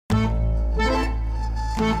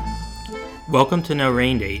Welcome to No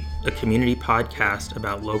Rain Date, a community podcast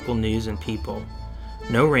about local news and people.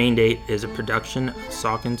 No Rain Date is a production of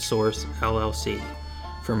Saucon Source, LLC.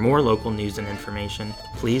 For more local news and information,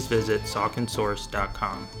 please visit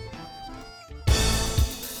sauconsource.com.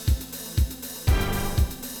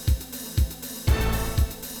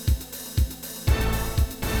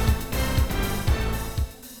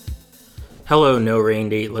 Hello, No Rain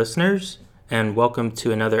Date listeners, and welcome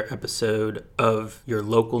to another episode of your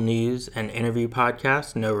local news and interview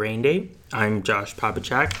podcast, No Rain Date. I'm Josh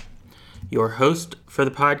Popachak, your host for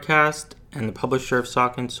the podcast and the publisher of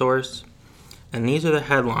Saucon Source, and these are the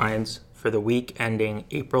headlines for the week ending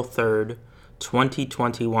April 3rd,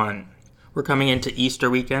 2021. We're coming into Easter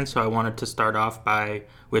weekend, so I wanted to start off by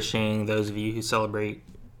wishing those of you who celebrate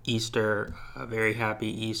Easter a very happy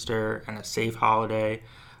Easter and a safe holiday.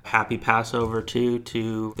 Happy Passover, too,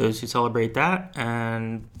 to those who celebrate that.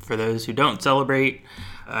 And for those who don't celebrate,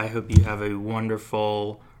 I hope you have a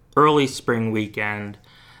wonderful early spring weekend.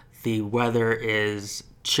 The weather is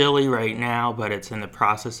chilly right now, but it's in the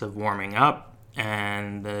process of warming up.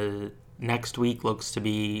 And the next week looks to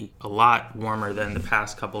be a lot warmer than the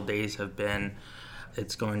past couple days have been.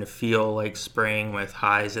 It's going to feel like spring with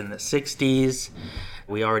highs in the 60s.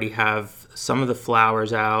 We already have some of the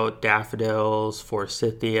flowers out, daffodils,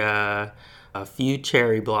 forsythia, a few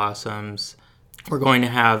cherry blossoms. We're going to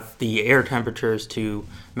have the air temperatures to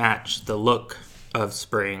match the look of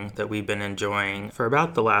spring that we've been enjoying for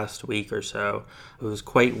about the last week or so. It was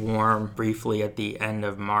quite warm briefly at the end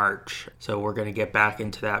of March, so we're going to get back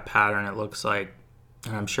into that pattern, it looks like.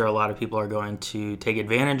 And I'm sure a lot of people are going to take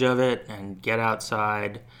advantage of it and get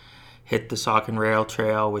outside, hit the Saucon Rail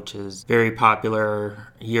Trail, which is very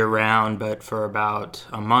popular year-round, but for about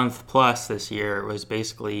a month plus this year, it was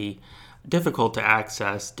basically difficult to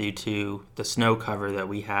access due to the snow cover that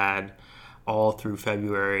we had all through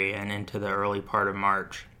February and into the early part of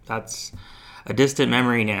March. That's a distant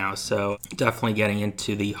memory now, so definitely getting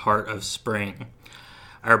into the heart of spring.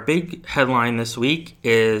 Our big headline this week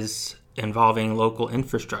is involving local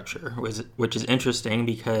infrastructure, which is interesting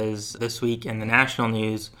because this week in the national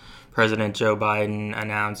news, President Joe Biden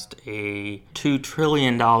announced a $2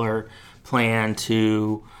 trillion plan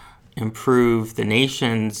to improve the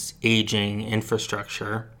nation's aging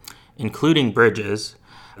infrastructure, including bridges.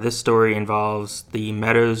 This story involves the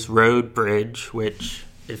Meadows Road Bridge, which,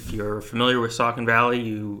 if you're familiar with Saucon Valley,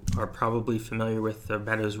 you are probably familiar with the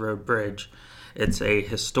Meadows Road Bridge. It's a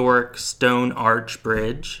historic stone arch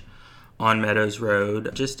bridge on Meadows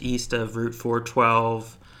Road, just east of Route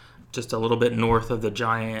 412, just a little bit north of the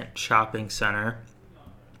giant shopping center.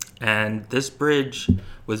 And this bridge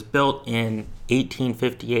was built in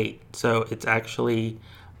 1858, so it actually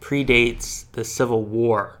predates the Civil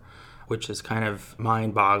War, which is kind of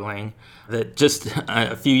mind-boggling, that just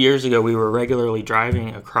a few years ago we were regularly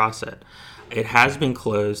driving across it. It has been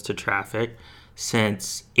closed to traffic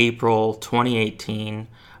since April 2018.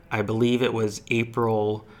 I believe it was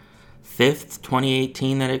April 5th,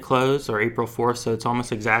 2018 that it closed, or April 4th, so it's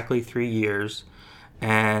almost exactly 3 years.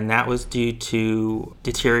 And that was due to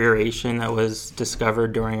deterioration that was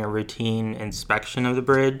discovered during a routine inspection of the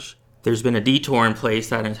bridge. There's been a detour in place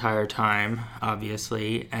that entire time,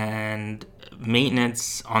 obviously, and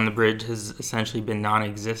maintenance on the bridge has essentially been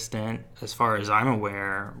non-existent as far as I'm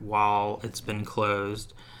aware while it's been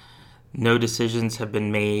closed. No decisions have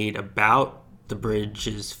been made about the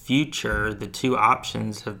bridge's future. The two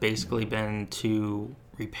options have basically been to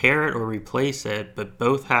repair it or replace it, but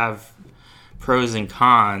both have pros and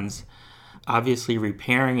cons. Obviously,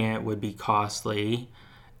 repairing it would be costly,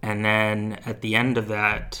 and then at the end of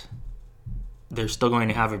that, they're still going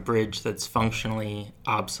to have a bridge that's functionally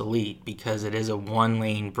obsolete because it is a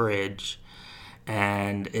one-lane bridge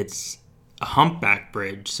and it's a humpback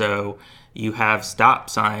bridge, so you have stop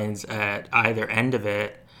signs at either end of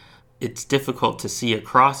it. It's difficult to see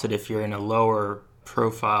across it if you're in a lower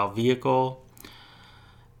profile vehicle.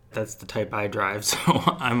 That's the type I drive, so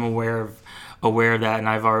I'm aware of that, and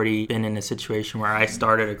I've already been in a situation where I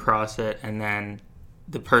started across it and then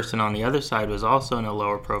the person on the other side was also in a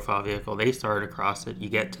lower profile vehicle. They started across it. You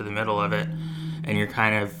get to the middle of it and you're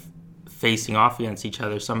kind of facing off against each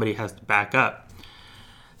other. Somebody has to back up.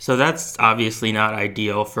 So that's obviously not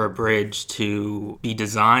ideal for a bridge to be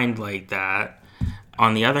designed like that.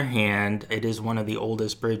 On the other hand, it is one of the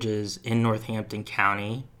oldest bridges in Northampton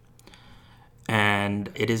County, and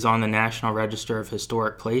it is on the National Register of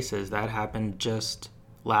Historic Places. That happened just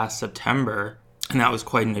last September, and that was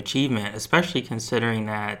quite an achievement, especially considering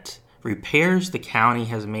that repairs the county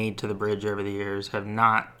has made to the bridge over the years have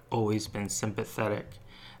not always been sympathetic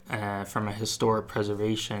from a historic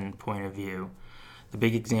preservation point of view. The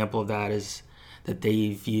big example of that is that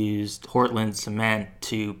they've used Portland cement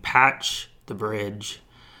to patch the bridge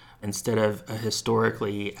instead of a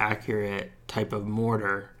historically accurate type of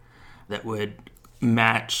mortar that would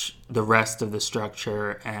match the rest of the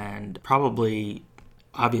structure and probably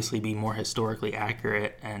obviously be more historically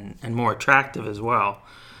accurate and more attractive as well.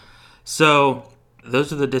 So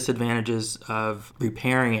those are the disadvantages of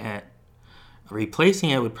repairing it.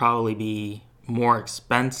 Replacing it would probably be more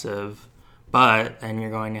expensive, but then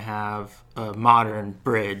you're going to have a modern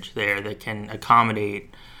bridge there that can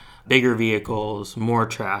accommodate bigger vehicles, more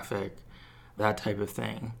traffic, that type of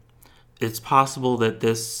thing. It's possible that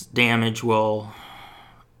this damage will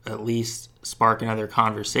at least spark another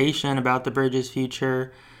conversation about the bridge's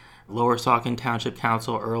future. Lower Saucon Township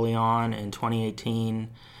Council early on in 2018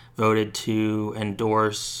 voted to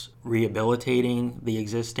endorse rehabilitating the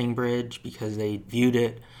existing bridge because they viewed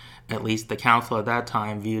it, at least the council at that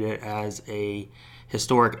time, viewed it as a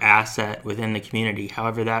historic asset within the community.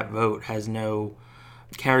 However, that vote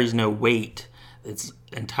carries no weight. It's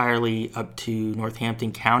entirely up to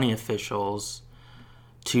Northampton County officials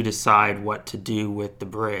to decide what to do with the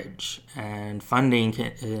bridge. And funding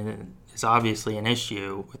is obviously an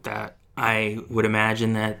issue with that. I would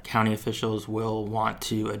imagine that county officials will want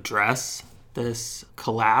to address this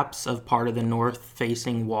collapse of part of the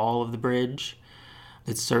north-facing wall of the bridge.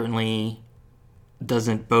 It certainly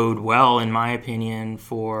doesn't bode well, in my opinion,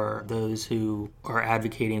 for those who are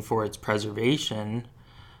advocating for its preservation.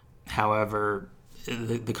 However,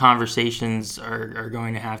 the conversations are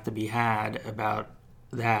going to have to be had about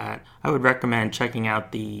that. I would recommend checking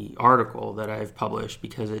out the article that I've published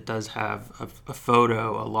because it does have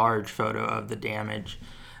a large photo of the damage,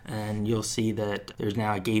 and you'll see that there's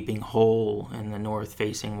now a gaping hole in the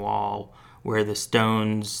north-facing wall where the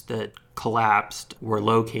stones that collapsed were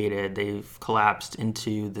located. They've collapsed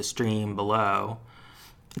into the stream below.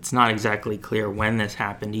 It's not exactly clear when this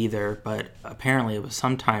happened either, but apparently it was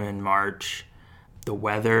sometime in March. The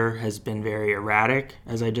weather has been very erratic,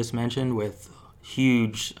 as I just mentioned, with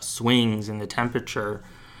huge swings in the temperature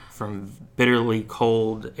from bitterly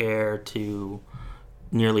cold air to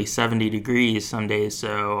nearly 70 degrees some days.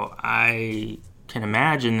 So I can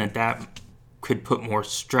imagine that could put more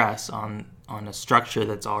stress on a structure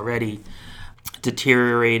that's already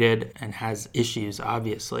deteriorated and has issues,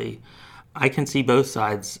 obviously. I can see both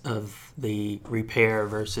sides of the repair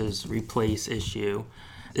versus replace issue.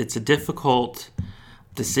 It's a difficult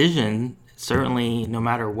decision. Certainly, no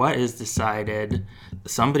matter what is decided,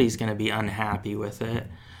 somebody's going to be unhappy with it.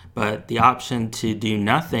 But the option to do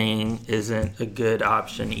nothing isn't a good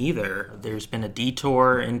option either. There's been a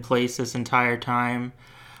detour in place this entire time.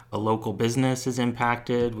 A local business is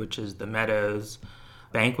impacted, which is the Meadows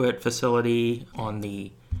banquet facility on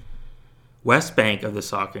the west bank of the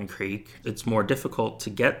Saucon Creek. It's more difficult to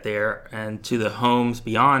get there and to the homes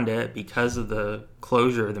beyond it because of the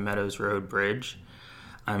closure of the Meadows Road Bridge.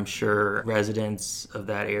 I'm sure residents of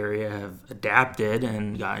that area have adapted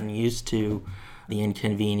and gotten used to the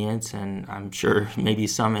inconvenience, and I'm sure maybe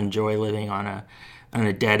some enjoy living on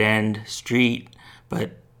a dead-end street,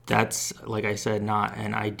 but that's, like I said, not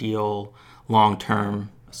an ideal long-term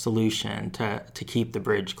solution to keep the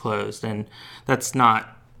bridge closed, and that's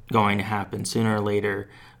not going to happen. Sooner or later,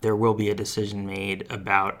 there will be a decision made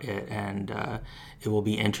about it, and it will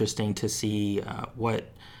be interesting to see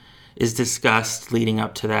what is discussed leading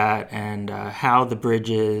up to that and how the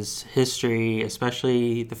bridge's history,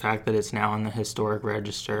 especially the fact that it's now on the historic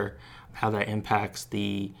register, how that impacts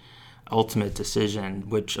the ultimate decision,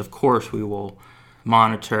 which of course we will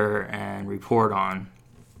monitor and report on.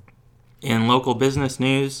 In local business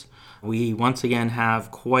news, we once again have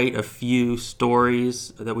quite a few stories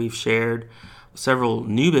that we've shared. Several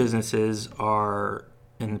new businesses are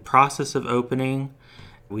in the process of opening.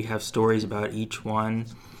 We have stories about each one.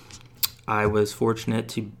 I was fortunate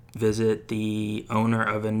to visit the owner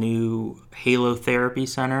of a new Halo Therapy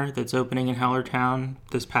Center that's opening in Hellertown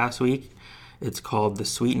this past week. It's called The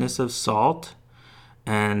Sweetness of Salt,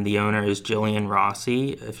 and the owner is Jillian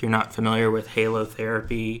Rossi. If you're not familiar with Halo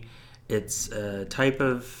Therapy, it's a type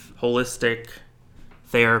of holistic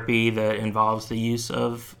therapy that involves the use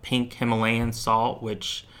of pink Himalayan salt,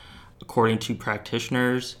 which, according to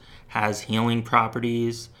practitioners, has healing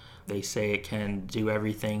properties. They say it can do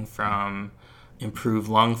everything from improve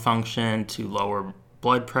lung function to lower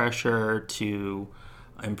blood pressure to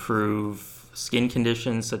improve skin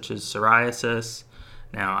conditions such as psoriasis.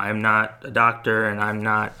 Now, I'm not a doctor and I'm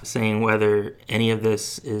not saying whether any of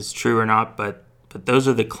this is true or not, but those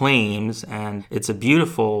are the claims, and it's a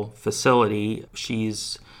beautiful facility.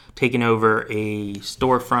 She's taken over a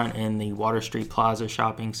storefront in the Water Street Plaza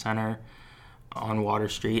Shopping Center on Water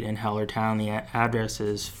Street in Hellertown. The address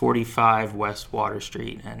is 45 West Water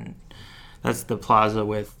Street, and that's the plaza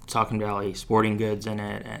with Saucon Valley Sporting Goods in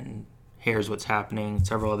it, and Here's What's Happening,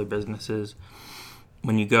 several other businesses.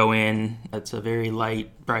 When you go in, it's a very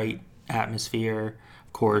light, bright atmosphere.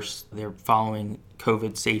 Of course, they're following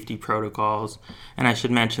COVID safety protocols. And I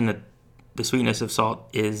should mention that the Sweetness of Salt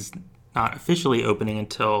is not officially opening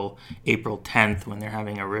until April 10th, when they're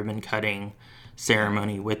having a ribbon cutting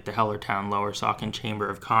ceremony with the Hellertown Lower Saucon Chamber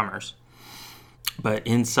of Commerce. But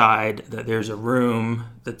inside, there's a room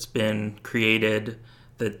that's been created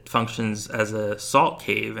that functions as a salt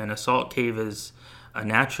cave. And a salt cave is a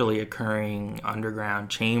naturally occurring underground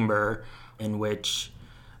chamber in which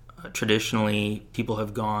traditionally people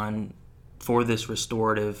have gone for this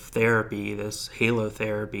restorative therapy, this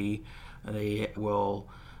halotherapy. They will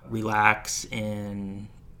relax in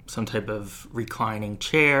some type of reclining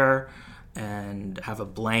chair and have a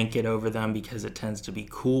blanket over them because it tends to be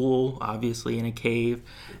cool, obviously, in a cave.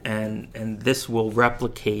 And this will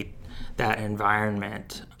replicate that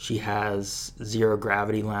environment. She has zero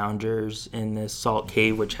gravity loungers in this salt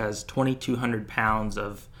cave, which has 2,200 pounds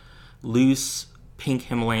of loose pink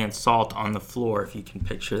Himalayan salt on the floor, if you can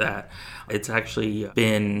picture that. It's actually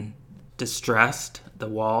been distressed. The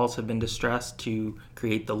walls have been distressed to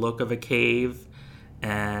create the look of a cave,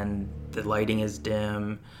 and the lighting is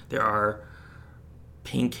dim. There are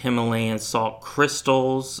pink Himalayan salt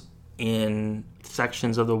crystals in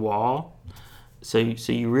sections of the wall. So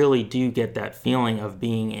you really do get that feeling of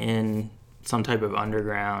being in some type of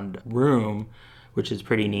underground room, which is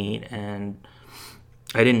pretty neat. And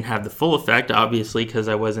I didn't have the full effect, obviously, because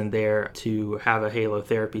I wasn't there to have a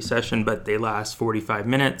halotherapy session, but they last 45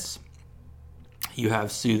 minutes. You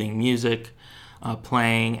have soothing music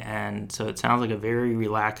playing, and so it sounds like a very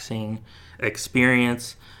relaxing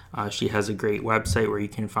experience. She has a great website where you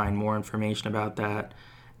can find more information about that,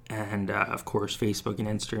 and of course Facebook and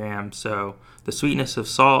Instagram. So the Sweetness of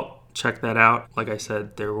Salt, check that out. Like I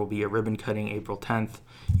said, there will be a ribbon cutting April 10th.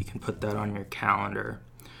 You can put that on your calendar.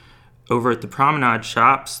 Over at the Promenade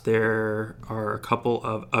Shops, there are a couple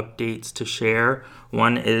of updates to share.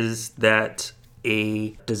 One is that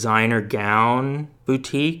a designer gown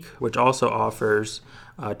boutique, which also offers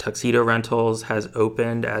tuxedo rentals, has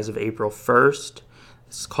opened as of April 1st.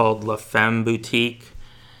 It's called La Femme Boutique,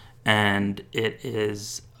 and it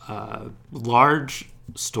is a large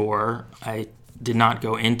store. I did not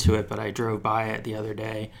go into it, but I drove by it the other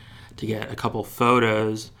day to get a couple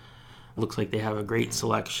photos. Looks like they have a great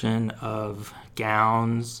selection of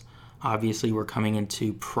gowns. Obviously, we're coming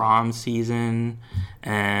into prom season,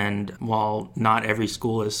 and while not every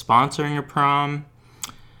school is sponsoring a prom,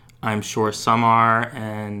 I'm sure some are,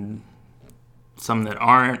 and some that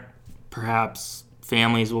aren't. Perhaps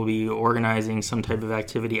families will be organizing some type of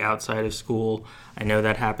activity outside of school. I know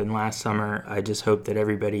that happened last summer. I just hope that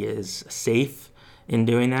everybody is safe in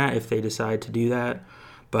doing that if they decide to do that.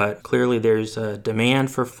 But clearly there's a demand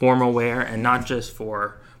for formal wear, and not just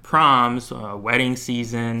for proms. Wedding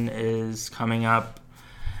season is coming up,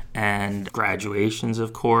 and graduations,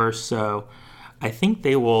 of course. So I think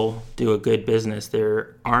they will do a good business.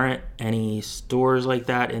 There aren't any stores like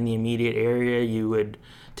that in the immediate area. You would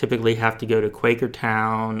typically have to go to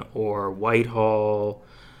Quakertown or Whitehall,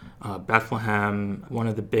 Bethlehem, one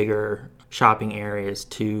of the bigger shopping areas,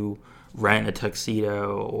 to rent a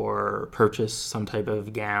tuxedo or purchase some type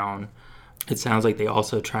of gown. It sounds like they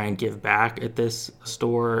also try and give back at this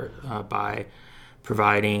store by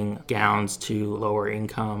providing gowns to lower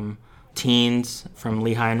income teens from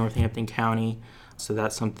Lehigh and Northampton County. So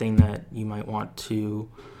that's something that you might want to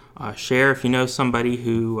share if you know somebody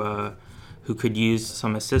who could use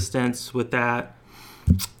some assistance with that.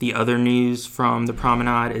 The other news from the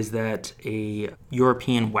Promenade is that a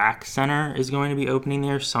European Wax Center is going to be opening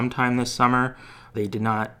there sometime this summer. They did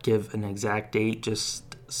not give an exact date,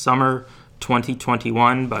 just summer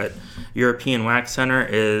 2021, but European Wax Center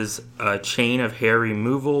is a chain of hair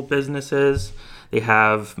removal businesses. They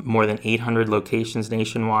have more than 800 locations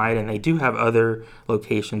nationwide, and they do have other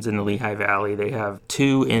locations in the Lehigh Valley. They have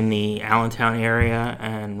 2 in the Allentown area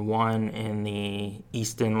and 1 in the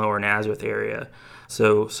Easton, Lower Nazareth area.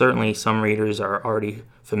 So certainly some readers are already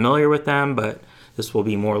familiar with them, but this will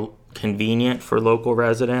be more convenient for local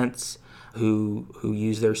residents who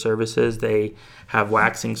use their services. They have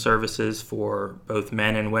waxing services for both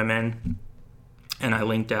men and women, and I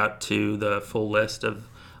linked out to the full list of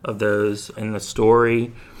those in the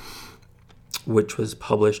story, which was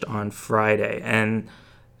published on Friday. And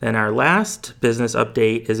then our last business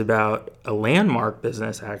update is about a landmark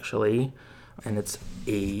business, actually, and it's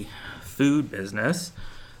a food business.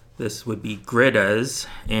 This would be Gritta's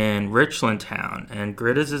in Richland Town. And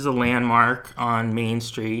Gritta's is a landmark on Main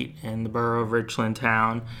Street in the borough of Richland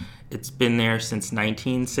Town. It's been there since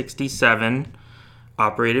 1967,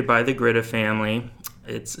 operated by the Gritta family.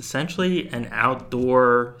 It's essentially an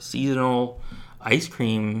outdoor seasonal ice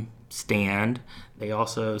cream stand. They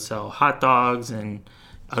also sell hot dogs and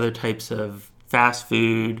other types of fast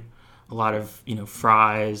food, a lot of,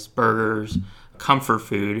 fries, burgers, comfort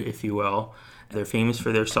food, if you will. They're famous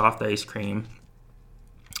for their soft ice cream.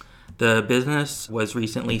 The business was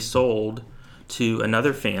recently sold to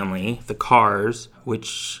another family, the Carrs,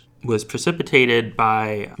 which was precipitated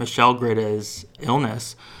by Michelle Gritta's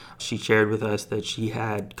illness. She shared with us that she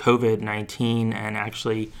had COVID-19 and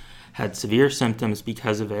actually had severe symptoms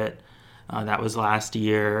because of it. That was last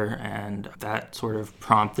year, and that sort of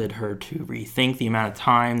prompted her to rethink the amount of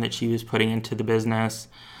time that she was putting into the business.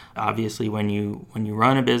 Obviously, when you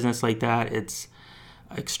run a business like that, it's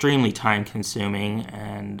extremely time consuming,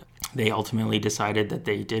 and they ultimately decided that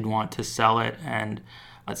they did want to sell it. And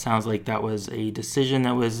it sounds like that was a decision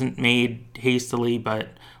that wasn't made hastily, but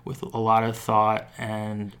with a lot of thought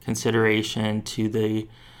and consideration to the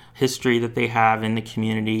history that they have in the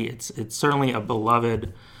community. It's certainly a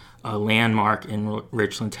beloved landmark in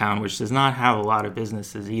Richland Town, which does not have a lot of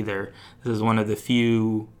businesses either. This is one of the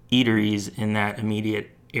few eateries in that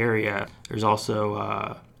immediate area. There's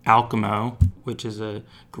also Alcamo, which is a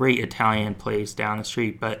great Italian place down the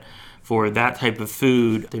street, but for that type of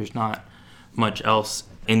food, there's not much else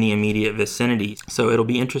in the immediate vicinity. So it'll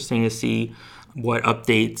be interesting to see what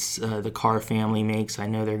updates the Carr family makes. I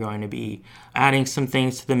know they're going to be adding some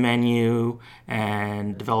things to the menu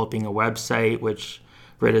and developing a website, which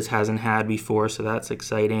Gritta's hasn't had before, so that's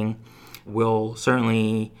exciting. We'll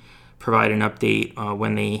certainly provide an update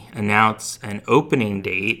when they announce an opening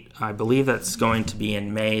date. I believe that's going to be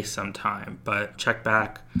in May sometime, but check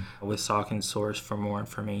back with Saucon Source for more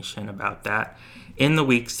information about that in the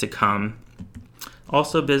weeks to come.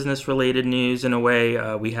 Also, business-related news in a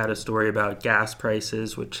way, we had a story about gas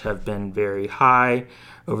prices, which have been very high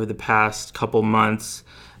over the past couple months.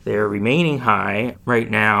 They're remaining high right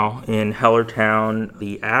now in Hellertown.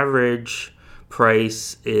 The average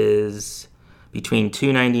price is between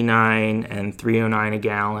 $2.99 and $3.09 a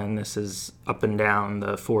gallon. This is up and down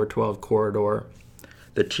the 412 corridor.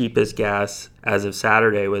 The cheapest gas as of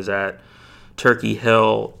Saturday was at Turkey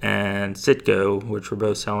Hill and Citgo, which were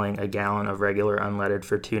both selling a gallon of regular unleaded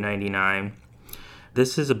for $2.99.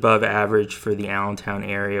 This is above average for the Allentown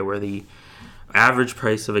area, where the average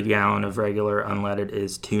price of a gallon of regular unleaded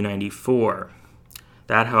is $2.94.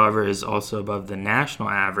 That, however, is also above the national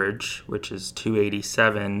average, which is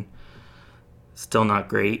 $2.87. Still not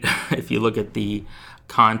great. If you look at the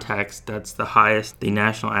context, that's the highest the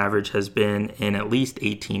national average has been in at least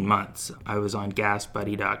 18 months. I was on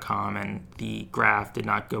GasBuddy.com, and the graph did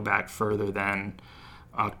not go back further than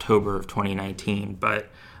October of 2019. But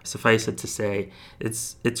suffice it to say,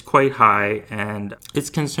 it's quite high, and it's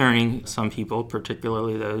concerning some people,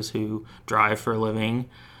 particularly those who drive for a living.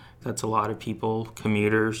 That's a lot of people,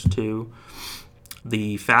 commuters too.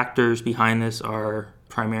 The factors behind this are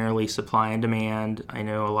primarily supply and demand. I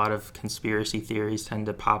know a lot of conspiracy theories tend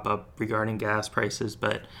to pop up regarding gas prices,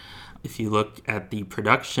 but if you look at the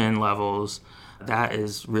production levels, that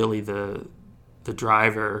is really the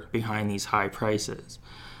driver behind these high prices.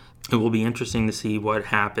 It will be interesting to see what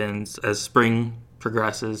happens as spring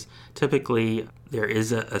progresses. Typically, there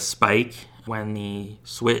is a spike when the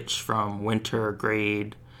switch from winter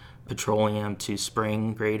grade petroleum to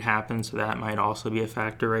spring grade happens, so that might also be a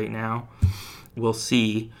factor right now. We'll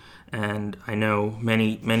see, and I know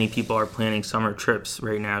many people are planning summer trips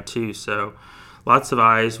right now too, so lots of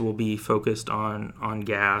eyes will be focused on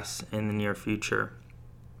gas in the near future.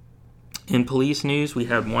 In police news, we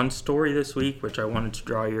have one story this week which I wanted to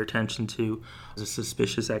draw your attention to. It's a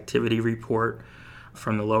suspicious activity report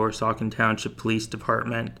from the Lower Saucon Township Police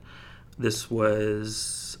Department. This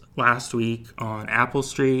was last week on Apple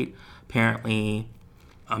Street. Apparently,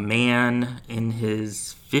 a man in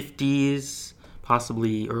his 50s,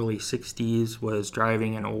 possibly early 60s, was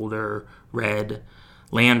driving an older red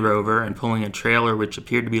Land Rover and pulling a trailer which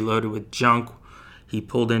appeared to be loaded with junk. He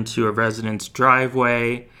pulled into a resident's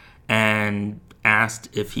driveway and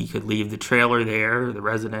asked if he could leave the trailer there. The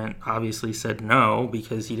resident obviously said no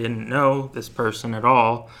because he didn't know this person at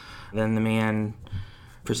all. Then the man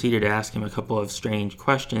proceeded to ask him a couple of strange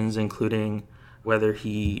questions, including whether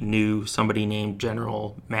he knew somebody named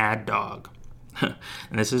General Mad Dog. And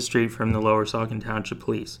this is straight from the Lower Saucon Township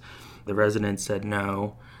Police. The resident said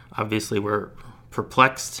no. Obviously, we're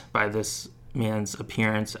perplexed by this man's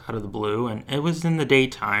appearance out of the blue, and it was in the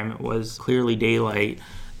daytime. It was clearly daylight.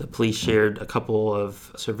 The police shared a couple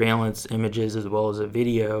of surveillance images as well as a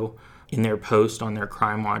video in their post on their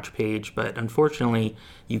Crime Watch page, but unfortunately,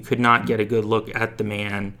 you could not get a good look at the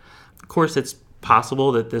man. Of course, it's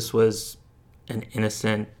possible that this was an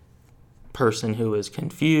innocent person who was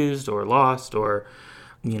confused or lost or,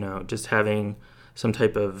 just having some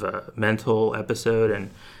type of mental episode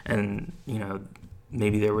and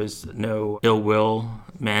maybe there was no ill will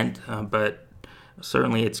meant, but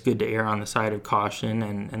certainly it's good to err on the side of caution,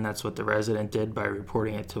 and that's what the resident did by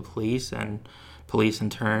reporting it to police, and police in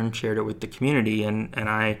turn shared it with the community. And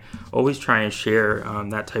I always try and share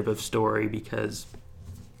that type of story because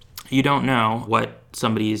you don't know what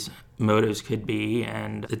somebody's motives could be,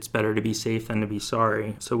 and it's better to be safe than to be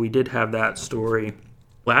sorry. So we did have that story.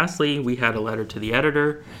 Lastly, we had a letter to the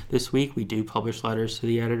editor this week. We do publish letters to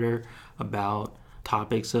the editor about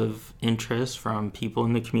topics of interest from people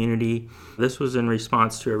in the community. This was in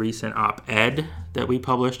response to a recent op-ed that we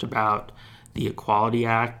published about the Equality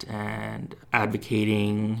Act and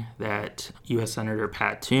advocating that U.S. Senator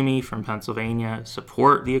Pat Toomey from Pennsylvania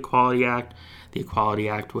support the Equality Act. The Equality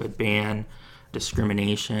Act would ban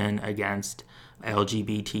discrimination against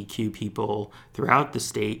LGBTQ people throughout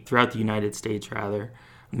the United States.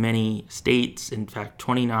 Many states, in fact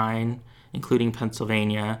 29, including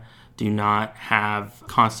Pennsylvania, do not have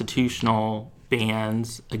constitutional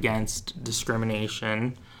bans against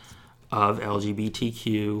discrimination of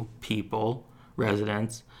LGBTQ people,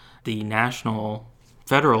 residents. The National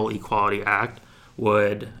Federal Equality Act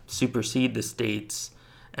would supersede the states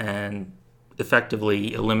and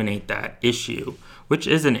effectively eliminate that issue, which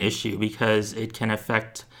is an issue because it can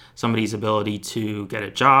affect somebody's ability to get a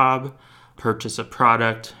job, purchase a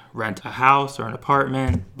product, rent a house or an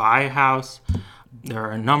apartment, buy a house. There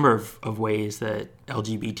are a number of ways that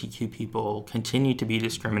LGBTQ people continue to be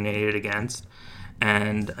discriminated against,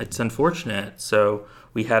 and it's unfortunate. So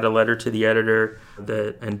we had a letter to the editor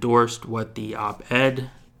that endorsed what the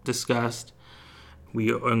op-ed discussed.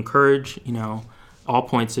 We encourage, all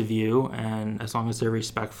points of view, and as long as they're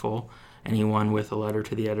respectful, anyone with a letter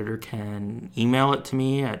to the editor can email it to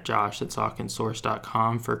me at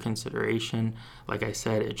josh@sauconsource.com for consideration. Like I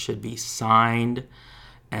said, it should be signed,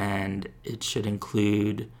 and it should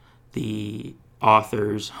include the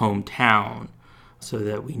author's hometown so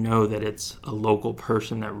that we know that it's a local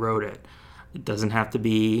person that wrote it. It doesn't have to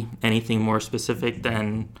be anything more specific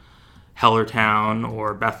than Hellertown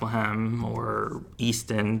or Bethlehem or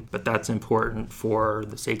Easton, but that's important for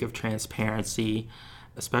the sake of transparency,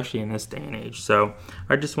 especially in this day and age. So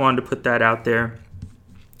I just wanted to put that out there.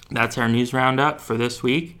 That's our news roundup for this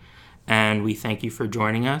week, and we thank you for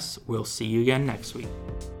joining us. We'll see you again next week.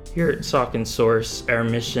 Here at Saucon Source, our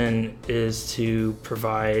mission is to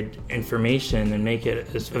provide information and make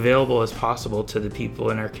it as available as possible to the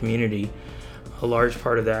people in our community. A large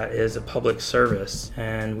part of that is a public service,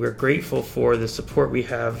 and we're grateful for the support we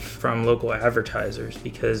have from local advertisers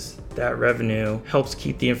because that revenue helps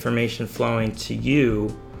keep the information flowing to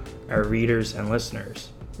you, our readers and listeners.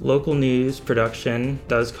 Local news production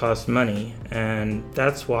does cost money, and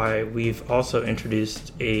that's why we've also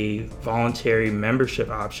introduced a voluntary membership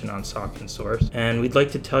option on Saucon Source, and we'd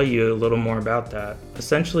like to tell you a little more about that.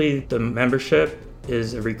 Essentially, the membership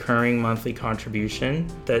is a recurring monthly contribution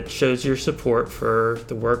that shows your support for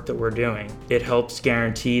the work that we're doing. It helps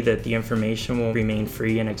guarantee that the information will remain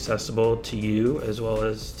free and accessible to you as well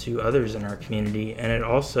as to others in our community, and it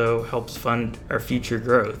also helps fund our future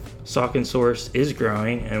growth. Saucon Source is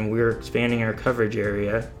growing and we're expanding our coverage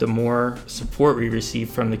area. The more support we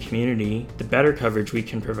receive from the community, the better coverage we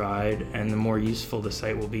can provide and the more useful the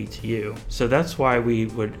site will be to you. So that's why we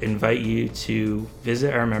would invite you to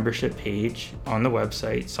visit our membership page on the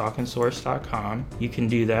website, sauconsource.com. You can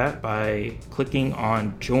do that by clicking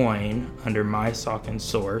on Join under My Saucon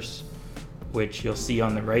Source, which you'll see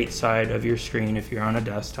on the right side of your screen if you're on a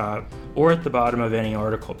desktop, or at the bottom of any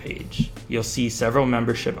article page. You'll see several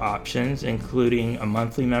membership options, including a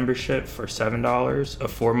monthly membership for $7, a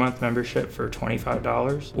 4-month membership for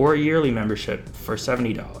 $25, or a yearly membership for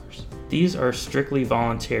 $70. These are strictly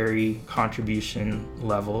voluntary contribution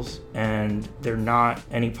levels, and they're not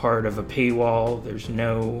any part of a paywall. There's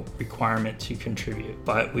no requirement to contribute,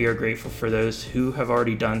 but we are grateful for those who have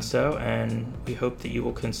already done so, and we hope that you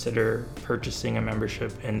will consider purchasing a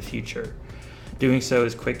membership in the future. Doing so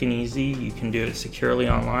is quick and easy. You can do it securely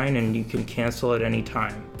online, and you can cancel at any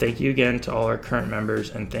time. Thank you again to all our current members,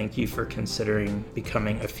 and thank you for considering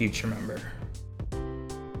becoming a future member.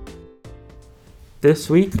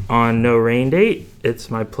 This week on No Rain Date,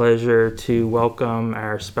 it's my pleasure to welcome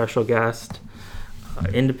our special guest,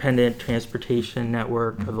 Independent Transportation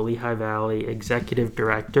Network of the Lehigh Valley Executive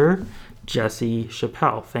Director, Jessie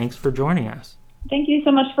Chappell. Thanks for joining us. Thank you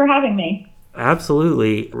so much for having me.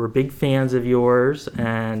 Absolutely. We're big fans of yours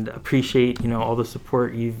and appreciate, all the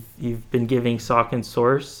support you've been giving Saucon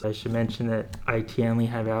Source. I should mention that ITN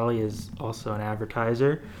Lehigh Valley is also an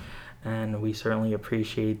advertiser, and we certainly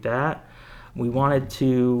appreciate that. We wanted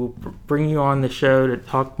to bring you on the show to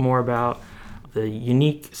talk more about the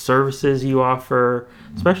unique services you offer,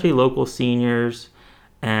 especially local seniors,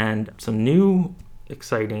 and some new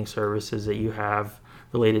exciting services that you have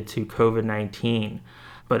related to COVID-19.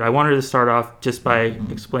 But I wanted to start off just by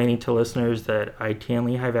explaining to listeners that ITN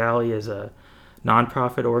Lehigh Valley is a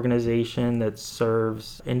nonprofit organization that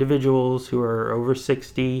serves individuals who are over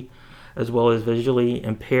 60, as well as visually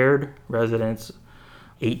impaired residents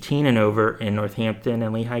 18 and over in Northampton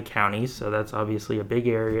and Lehigh counties. So that's obviously a big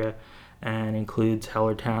area and includes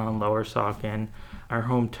Hellertown, Lower Saucon, our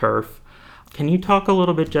home turf. Can you talk a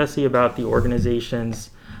little bit, Jessie, about the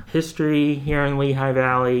organization's history here in Lehigh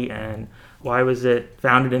Valley, and why was it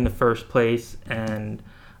founded in the first place, and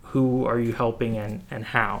who are you helping and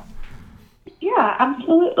how? Yeah,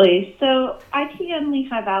 absolutely. So ITN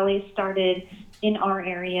Lehigh Valley started in our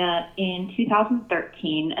area in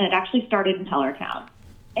 2013, and it actually started in Hellertown.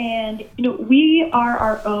 And, we are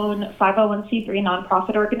our own 501c3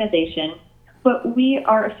 nonprofit organization, but we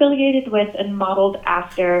are affiliated with and modeled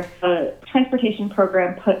after a transportation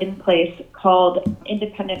program put in place called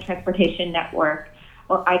Independent Transportation Network,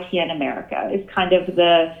 or ITN America, is kind of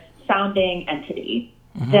the founding entity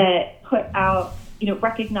that put out,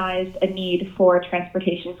 recognized a need for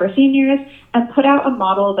transportation for seniors and put out a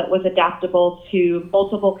model that was adaptable to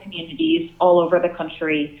multiple communities all over the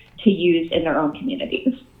country to use in their own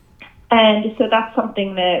communities. And so that's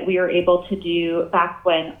something that we were able to do back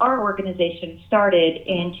when our organization started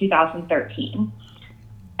in 2013.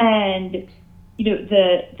 And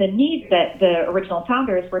the need that the original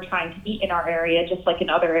founders were trying to meet in our area, just like in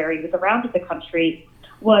other areas around the country,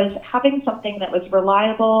 was having something that was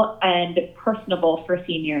reliable and personable for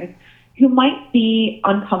seniors who might be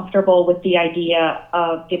uncomfortable with the idea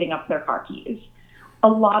of giving up their car keys. A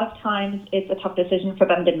lot of times it's a tough decision for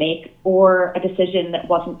them to make, or a decision that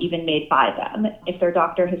wasn't even made by them. If their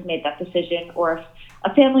doctor has made that decision, or if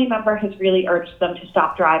a family member has really urged them to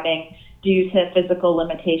stop driving due to physical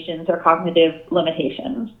limitations or cognitive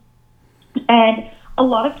limitations. And a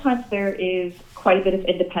lot of times there is quite a bit of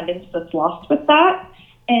independence that's lost with that.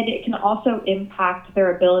 And it can also impact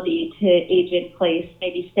their ability to age in place,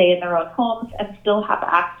 maybe stay in their own homes, and still have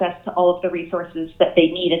access to all of the resources that they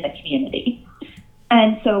need in the community.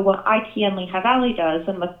 And so what ITN Lehigh Valley does,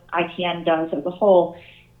 and what ITN does as a whole,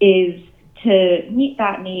 is to meet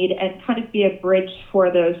that need and kind of be a bridge for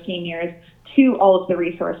those seniors to all of the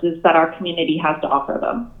resources that our community has to offer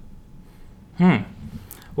them.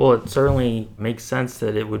 Well, it certainly makes sense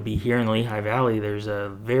that it would be here in Lehigh Valley. There's a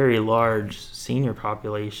very large senior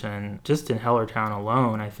population. Just in Hellertown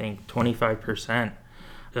alone, I think 25%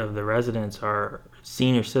 of the residents are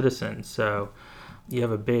senior citizens. So you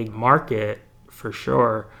have a big market for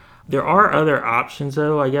sure. There are other options,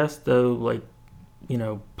 though, I guess, like,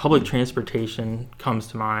 public transportation comes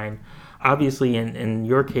to mind. Obviously, in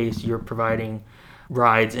your case, you're providing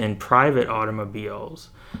rides in private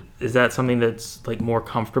automobiles. Is that something that's like more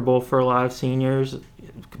comfortable for a lot of seniors?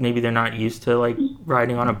 Maybe they're not used to like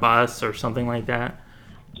riding on a bus or something like that.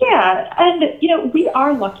 Yeah, and we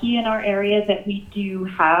are lucky in our area that we do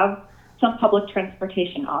have some public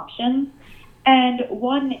transportation options. And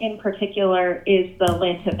one in particular is the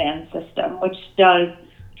Lanta Van system, which does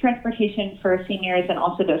transportation for seniors and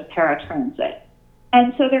also does paratransit.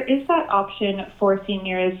 And so there is that option for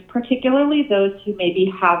seniors, particularly those who maybe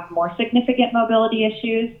have more significant mobility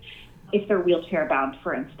issues, if they're wheelchair bound,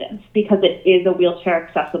 for instance, because it is a wheelchair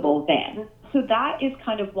accessible van. So that is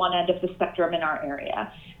kind of one end of the spectrum in our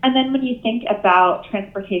area. And then when you think about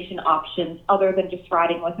transportation options other than just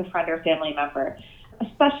riding with a friend or family member,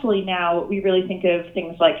 especially now, we really think of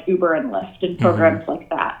things like Uber and Lyft and programs like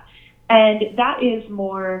that. And that is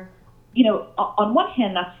more, on one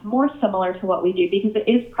hand, that's more similar to what we do because it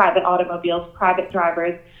is private automobiles, private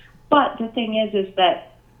drivers. But the thing is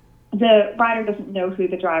that the rider doesn't know who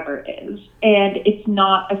the driver is, and it's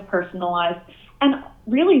not as personalized. And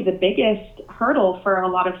really the biggest hurdle for a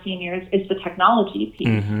lot of seniors is the technology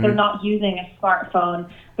piece. They're not using a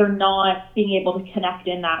smartphone. They're not being able to connect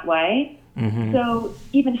in that way. So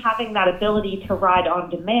even having that ability to ride on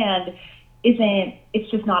demand it's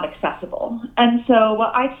just not accessible. And so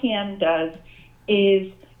what ITN does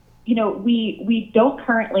is, we don't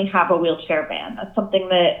currently have a wheelchair van. That's something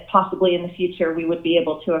that possibly in the future we would be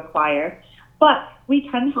able to acquire. But we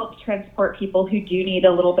can help transport people who do need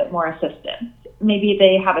a little bit more assistance. maybe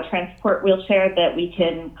they have a transport wheelchair that we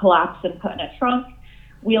can collapse and put in a trunk.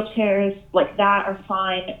 Wheelchairs like that are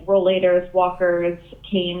fine. Rollators, walkers,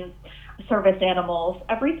 canes, service animals,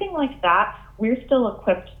 everything like that, we're still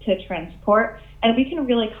equipped to transport. And we can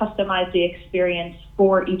really customize the experience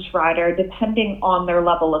for each rider depending on their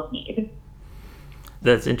level of need.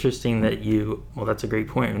 That's interesting that that's a great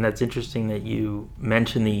point. And that's interesting that you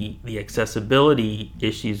mentioned the accessibility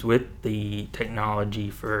issues with the technology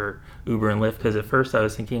for Uber and Lyft. Because at first I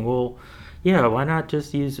was thinking, well, yeah, why not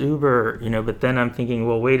just use Uber? But then I'm thinking,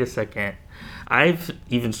 well, wait a second. I've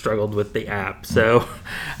even struggled with the app. So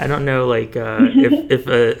I don't know, if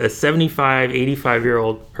a 75,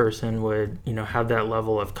 85-year-old person would, have that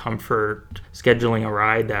level of comfort scheduling a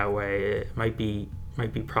ride that way, it might be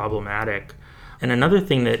problematic. And another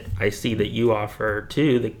thing that I see that you offer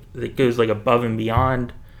too, that goes above and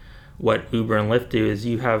beyond what Uber and Lyft do, is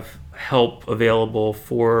you have help available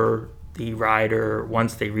for the rider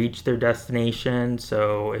once they reach their destination.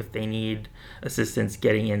 So if they need assistance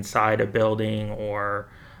getting inside a building or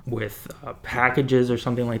with packages or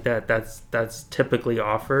something like that, that's typically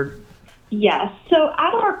offered. Yes. So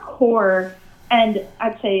at our core, and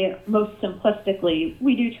I'd say most simplistically,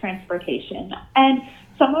 we do transportation. And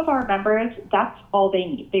some of our members, that's all they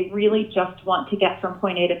need. They really just want to get from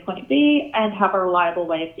point A to point B and have a reliable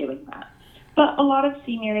way of doing that. But a lot of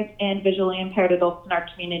seniors and visually impaired adults in our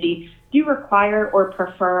community do require or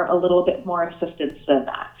prefer a little bit more assistance than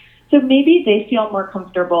that. So maybe they feel more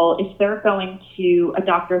comfortable if they're going to a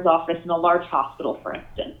doctor's office in a large hospital, for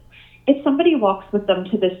instance. If somebody walks with them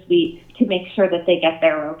to the suite to make sure that they get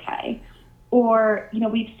there okay. Or,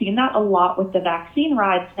 we've seen that a lot with the vaccine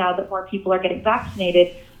rides now that more people are getting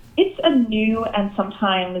vaccinated. It's a new and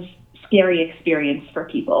sometimes scary experience for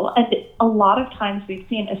people. And a lot of times we've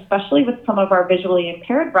seen, especially with some of our visually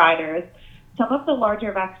impaired riders, some of the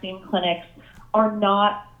larger vaccine clinics are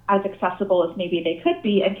not as accessible as maybe they could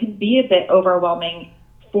be and can be a bit overwhelming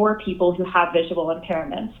for people who have visual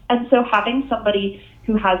impairments. And so having somebody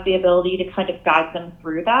who has the ability to kind of guide them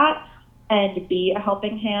through that and be a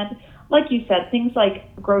helping hand, like you said, things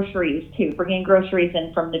like groceries too, bringing groceries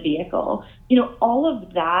in from the vehicle, all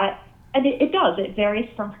of that. And it varies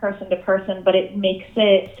from person to person, but it makes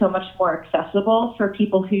it so much more accessible for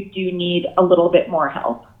people who do need a little bit more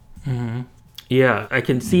help. Mm-hmm. Yeah, I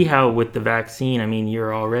can see how with the vaccine,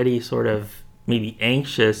 you're already sort of maybe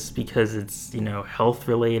anxious because it's, health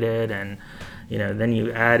related, and, then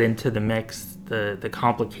you add into the mix the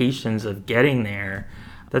complications of getting there.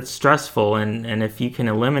 That's stressful, and if you can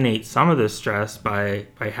eliminate some of the stress by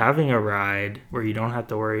having a ride where you don't have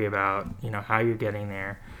to worry about, how you're getting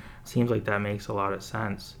there, seems like that makes a lot of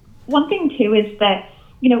sense. One thing too is that,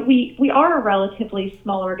 we are a relatively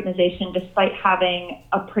small organization despite having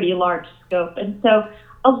a pretty large scope. And so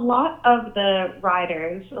a lot of the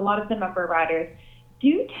member riders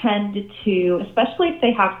do tend to, especially if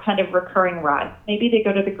they have kind of recurring rides, maybe they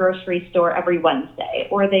go to the grocery store every Wednesday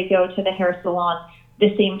or they go to the hair salon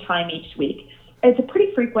the same time each week. It's a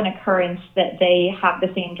pretty frequent occurrence that they have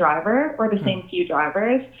the same driver or the same few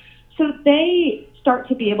drivers. So they start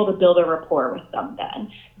to be able to build a rapport with them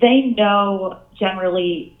then. They know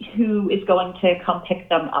generally who is going to come pick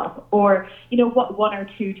them up or, what one or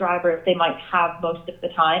two drivers they might have most of the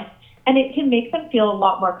time. And it can make them feel a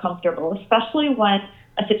lot more comfortable, especially when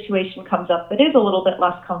a situation comes up that is a little bit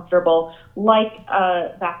less comfortable, like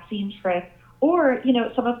a vaccine trip or,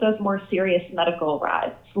 some of those more serious medical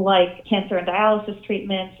rides, like cancer and dialysis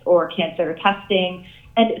treatments or cancer testing.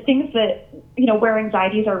 And things that, where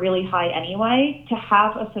anxieties are really high anyway, to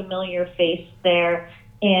have a familiar face there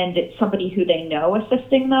and somebody who they know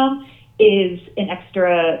assisting them is an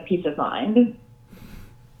extra peace of mind.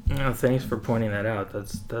 Oh, thanks for pointing that out.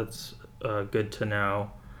 That's good to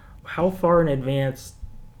know. How far in advance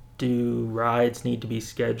do rides need to be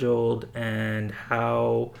scheduled, and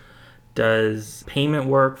how does payment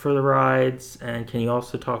work for the rides? And can you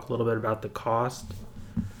also talk a little bit about the cost?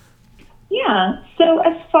 Yeah, so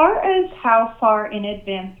as far as how far in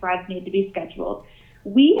advance rides need to be scheduled,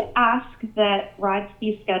 we ask that rides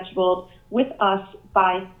be scheduled with us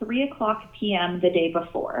by 3:00 p.m. the day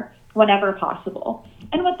before, whenever possible.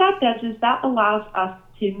 And what that does is that allows us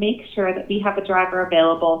to make sure that we have a driver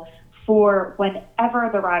available for whenever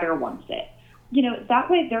the rider wants it. That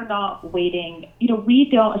way they're not waiting. We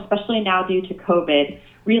don't, especially now due to COVID,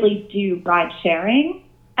 really do ride sharing.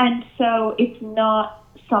 And so it's not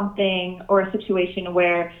something or a situation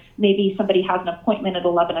where maybe somebody has an appointment at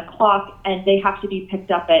 11 o'clock and they have to be picked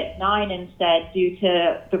up at 9 instead due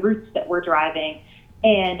to the routes that we're driving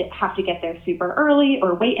and have to get there super early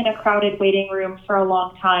or wait in a crowded waiting room for a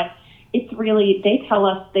long time. It's really, they tell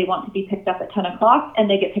us they want to be picked up at 10 o'clock and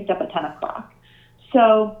they get picked up at 10 o'clock.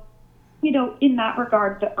 So, in that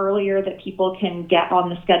regard, the earlier that people can get on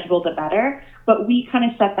the schedule, the better. But we kind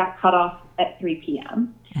of set that cutoff at 3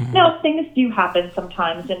 p.m. Mm-hmm. Now, things do happen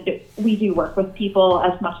sometimes, and we do work with people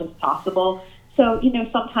as much as possible. So,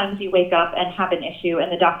 sometimes you wake up and have an issue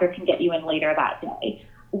and the doctor can get you in later that day.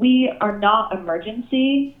 We are not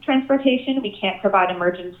emergency transportation. We can't provide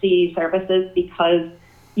emergency services because,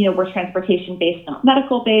 we're transportation based, not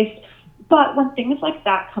medical based. But when things like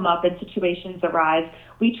that come up and situations arise,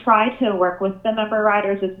 we try to work with the member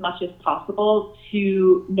riders as much as possible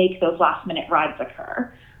to make those last minute rides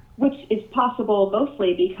occur, which is possible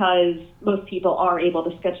mostly because most people are able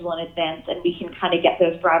to schedule in advance and we can kind of get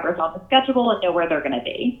those drivers on the schedule and know where they're going to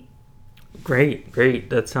be. Great.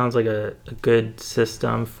 That sounds like a good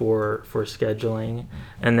system for scheduling.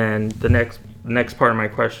 And then the next part of my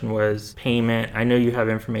question was payment. I know you have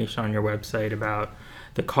information on your website about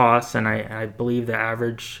the costs, and I believe the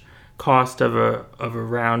average cost of a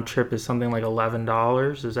round trip is something like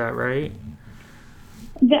 $11. Is that right?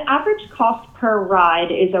 The average cost per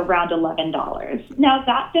ride is around $11. Now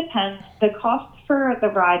that depends. The cost for the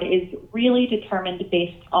ride is really determined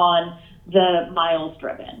based on the miles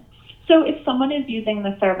driven. So if someone is using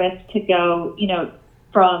the service to go,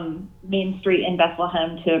 from Main Street in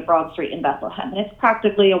Bethlehem to Broad Street in Bethlehem, and it's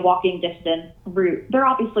practically a walking distance route, they're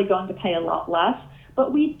obviously going to pay a lot less.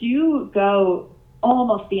 But we do go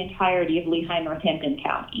almost the entirety of Lehigh, Northampton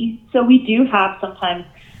County. So we do have sometimes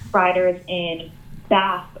riders in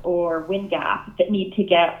Bath or Wind Gap that need to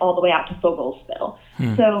get all the way out to Fogelsville.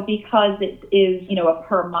 So because it is, a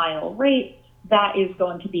per mile rate, that is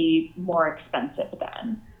going to be more expensive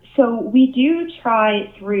then. So we do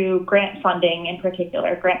try through grant funding in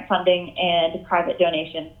particular, grant funding and private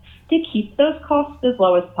donations, to keep those costs as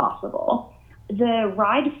low as possible. The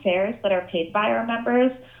ride fares that are paid by our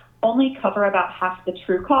members only cover about half the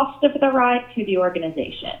true cost of the ride to the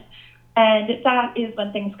organization. And that is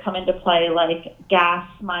when things come into play like gas,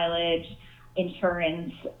 mileage,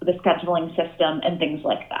 insurance, the scheduling system, and things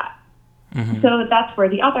like that. Mm-hmm. So that's where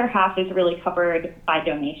the other half is really covered by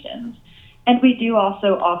donations. And we do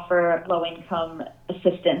also offer low-income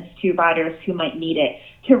assistance to riders who might need it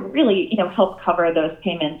to really, help cover those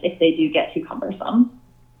payments if they do get too cumbersome.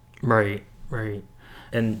 Right.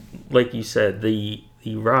 And like you said, the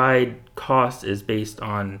ride cost is based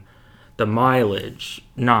on the mileage,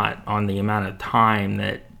 not on the amount of time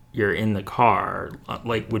that you're in the car,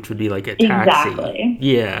 which would be like a taxi. Exactly.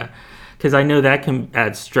 Yeah. Because I know that can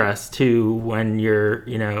add stress too when you're,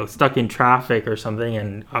 stuck in traffic or something,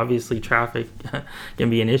 and obviously traffic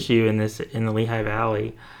can be an issue in the Lehigh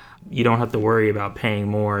Valley. You don't have to worry about paying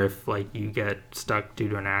more if you get stuck due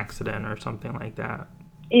to an accident or something like that.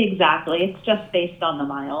 Exactly. It's just based on the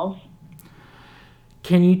miles.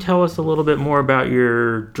 Can you tell us a little bit more about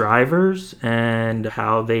your drivers and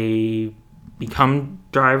how they become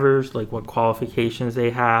drivers, like what qualifications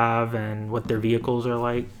they have and what their vehicles are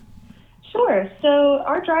like? Sure. So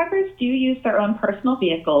our drivers do use their own personal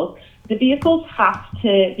vehicles. The vehicles have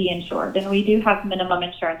to be insured, and we do have minimum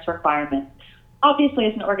insurance requirements. Obviously,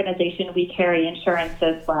 as an organization, we carry insurance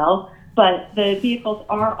as well, but the vehicles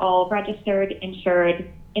are all registered, insured,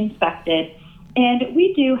 inspected, and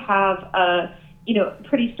we do have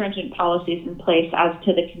pretty stringent policies in place as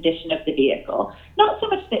to the condition of the vehicle. Not so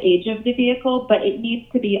much the age of the vehicle, but it needs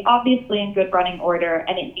to be obviously in good running order,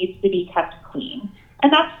 and it needs to be kept clean.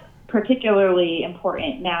 And that's particularly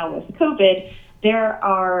important now with COVID. There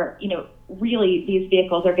are, really these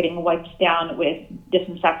vehicles are getting wiped down with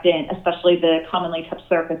disinfectant, especially the commonly touched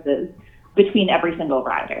surfaces, between every single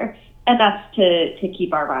rider. And that's to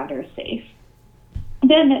keep our riders safe.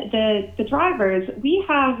 Then the drivers, we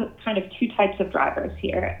have kind of two types of drivers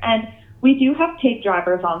here. And we do have paid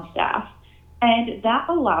drivers on staff. And that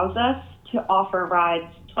allows us to offer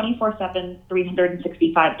rides 24/7,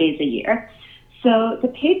 365 days a year. So the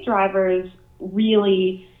paid drivers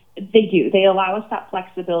really, they allow us that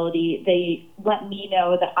flexibility. They let me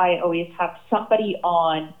know that I always have somebody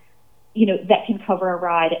on, that can cover a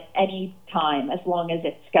ride any time as long as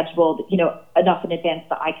it's scheduled, enough in advance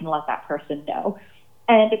that I can let that person know.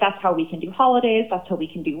 And that's how we can do holidays. That's how we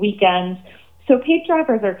can do weekends. So paid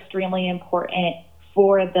drivers are extremely important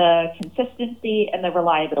for the consistency and the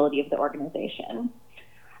reliability of the organization.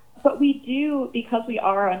 But we do, because we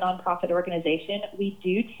are a nonprofit organization, we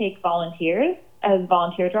do take volunteers as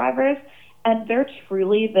volunteer drivers, and they're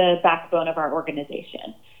truly the backbone of our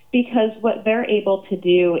organization, because what they're able to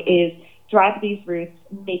do is drive these routes,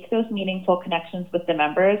 make those meaningful connections with the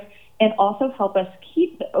members, and also help us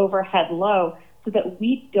keep the overhead low so that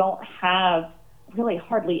we don't have really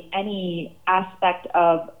hardly any aspect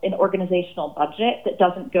of an organizational budget that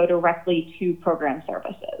doesn't go directly to program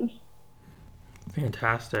services.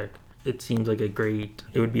 Fantastic. It seems like it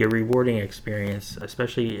would be a rewarding experience,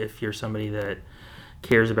 especially if you're somebody that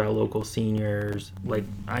cares about local seniors. Like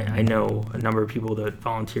I know a number of people that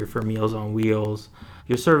volunteer for Meals on Wheels.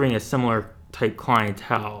 You're serving a similar type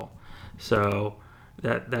clientele. So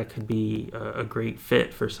that could be a great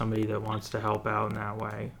fit for somebody that wants to help out in that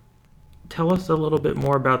way. Tell us a little bit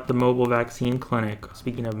more about the mobile vaccine clinic.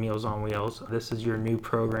 Speaking of Meals on Wheels, this is your new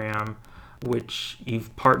program, which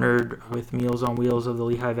you've partnered with Meals on Wheels of the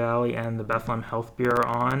Lehigh Valley and the Bethlehem Health Bureau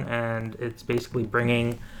on, and it's basically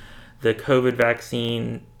bringing the COVID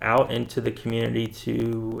vaccine out into the community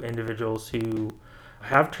to individuals who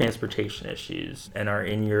have transportation issues and are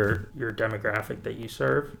in your demographic that you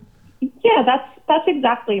serve. Yeah, that's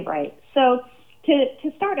exactly right. So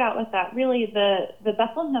to start out with that, really the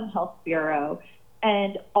Bethlehem Health Bureau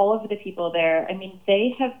and all of the people there, I mean,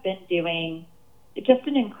 they have been doing just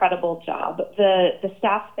an incredible job. The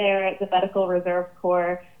staff there, the Medical Reserve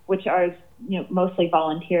Corps, which are mostly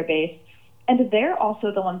volunteer based, and they're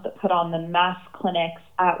also the ones that put on the mass clinics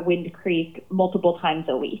at Wind Creek multiple times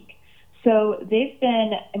a week. So they've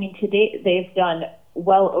been, to date, they've done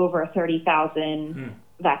well over 30,000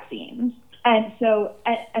 vaccines. And so,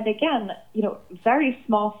 and again, very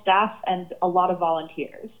small staff and a lot of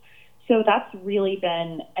volunteers. So that's really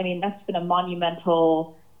been, that's been a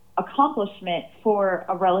monumental accomplishment for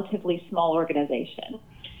a relatively small organization.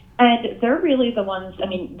 And they're really the ones,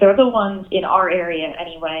 they're the ones in our area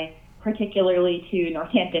anyway, particularly to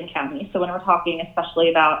Northampton County. So when we're talking especially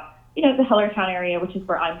about, the Hellertown area, which is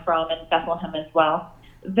where I'm from, and Bethlehem as well,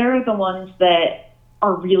 they're the ones that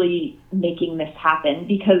are really making this happen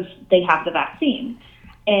because they have the vaccine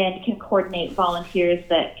and can coordinate volunteers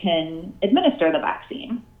that can administer the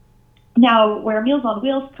vaccine. Now, where Meals on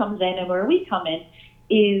Wheels comes in and where we come in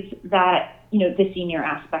is that, the senior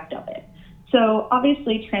aspect of it. So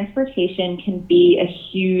obviously transportation can be a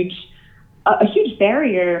huge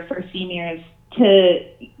barrier for seniors to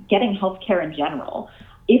getting healthcare in general.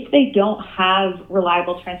 If they don't have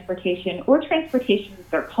reliable transportation or transportation that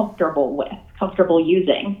they're comfortable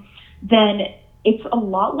using, then it's a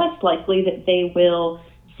lot less likely that they will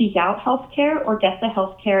seek out healthcare or get the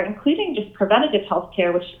healthcare, including just preventative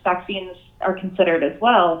healthcare, which vaccines are considered as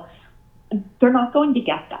well. They're not going to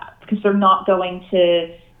get that because they're not going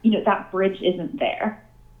to, that bridge isn't there.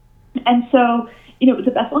 And so,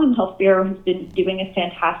 the Bethlehem Health Bureau has been doing a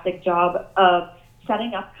fantastic job of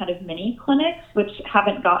setting up kind of mini clinics, which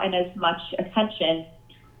haven't gotten as much attention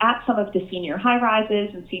at some of the senior high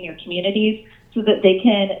rises and senior communities so that they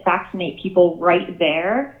can vaccinate people right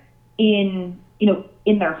there in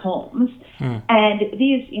their homes. And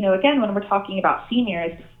these, again, when we're talking about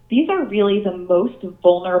seniors, these are really the most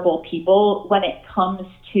vulnerable people when it comes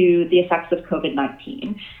to the effects of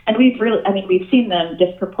COVID-19. And we've seen them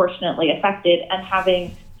disproportionately affected and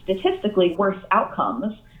having statistically worse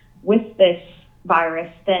outcomes with this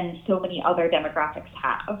virus than so many other demographics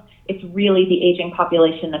have. It's really the aging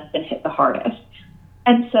population that's been hit the hardest.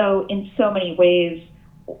 And so in so many ways,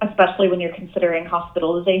 especially when you're considering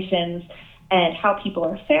hospitalizations and how people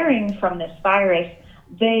are faring from this virus,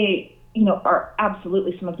 they are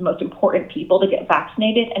absolutely some of the most important people to get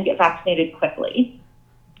vaccinated and get vaccinated quickly.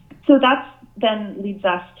 So that then leads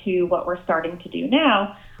us to what we're starting to do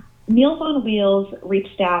now. Meals on Wheels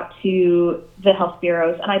reached out to the health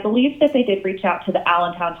bureaus, and I believe that they did reach out to the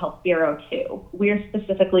Allentown Health Bureau too. We're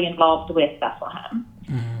specifically involved with Bethlehem.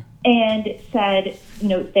 And said,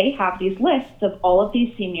 they have these lists of all of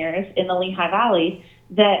these seniors in the Lehigh Valley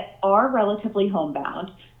that are relatively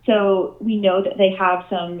homebound. So we know that they have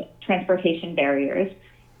some transportation barriers,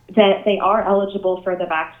 that they are eligible for the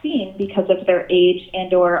vaccine because of their age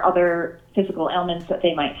and or other physical ailments that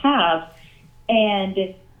they might have.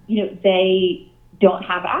 And, they don't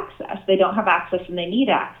have access. They don't have access and they need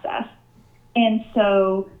access. And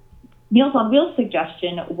so Meals on Wheels'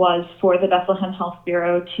 suggestion was for the Bethlehem Health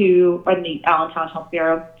Bureau or the Allentown Health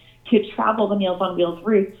Bureau to travel the Meals on Wheels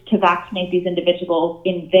routes to vaccinate these individuals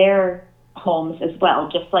in their homes as well,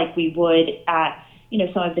 just like we would at,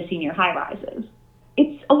 some of the senior high rises.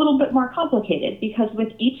 It's a little bit more complicated because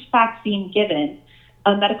with each vaccine given,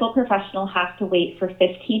 a medical professional has to wait for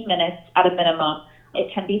 15 minutes at a minimum.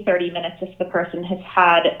 It can be 30 minutes if the person has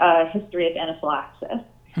had a history of anaphylaxis,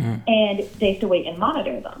 and they have to wait and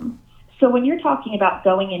monitor them. So when you're talking about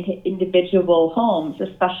going into individual homes,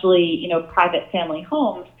 especially, private family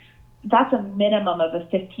homes, that's a minimum of a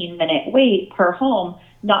 15-minute wait per home,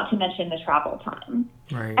 not to mention the travel time.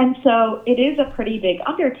 Right. And so it is a pretty big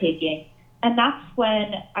undertaking. And that's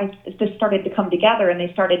when this started to come together and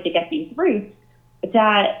they started to get these routes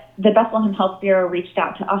that the Bethlehem Health Bureau reached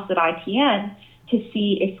out to us at ITN to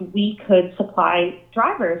see if we could supply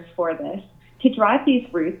drivers for this to drive these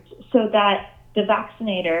routes so that the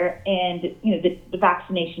vaccinator and the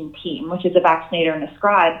vaccination team, which is a vaccinator and a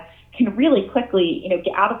scribe, can really quickly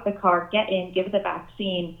get out of the car, get in, give the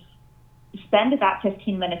vaccine, spend about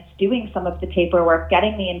 15 minutes doing some of the paperwork,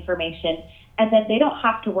 getting the information, and then they don't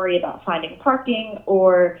have to worry about finding parking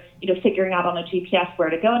or figuring out on a GPS where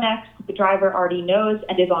to go next. The driver already knows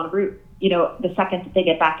and is en route the second that they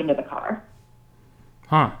get back into the car.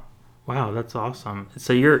 Huh. Wow, that's awesome.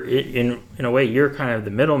 So you're in a way you're kind of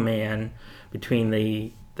the middleman between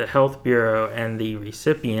the Health Bureau and the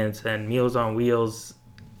recipients, and Meals on Wheels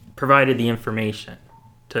provided the information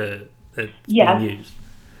that's being used.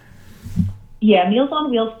 Yeah, Meals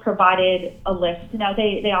on Wheels provided a list. Now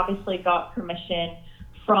they obviously got permission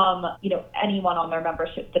from anyone on their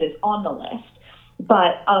membership that is on the list,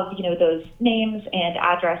 but of those names and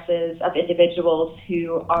addresses of individuals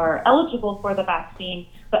who are eligible for the vaccine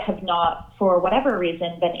but have not, for whatever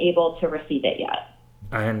reason, been able to receive it yet.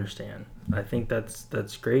 I understand. I think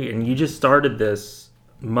that's great. And you just started this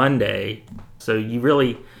Monday, so you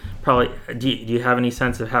really probably do you have any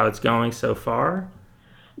sense of how it's going so far?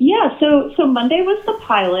 Yeah, so Monday was the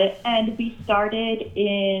pilot, and we started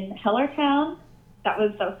in Hellertown. That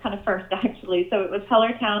was kind of first, actually. So it was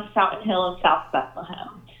Hellertown, Fountain Hill, and South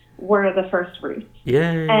Bethlehem were the first routes.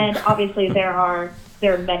 Yay. And obviously there are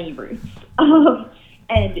many routes.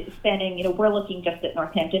 And spanning, we're looking just at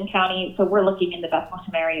Northampton County, so we're looking in the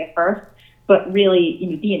Bethlehem area first, but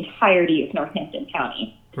really, the entirety of Northampton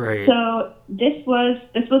County. Right. So this was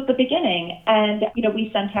the beginning, and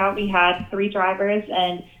we had 3 drivers,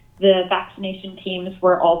 and the vaccination teams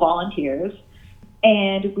were all volunteers,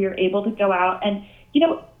 and we were able to go out, and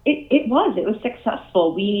it was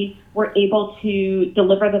successful. We were able to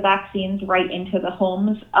deliver the vaccines right into the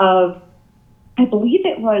homes of, I believe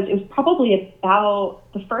it was probably about,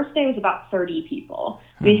 the first day was about 30 people.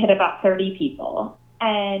 We hit about 30 people,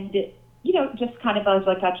 and just kind of as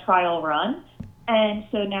like a trial run. And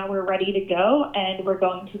so now we're ready to go, and we're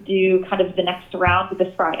going to do kind of the next round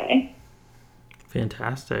this Friday.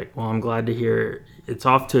 Fantastic. Well, I'm glad to hear it's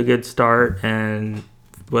off to a good start, and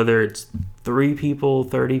whether it's 3 people,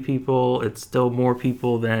 30 people, it's still more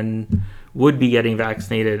people than would be getting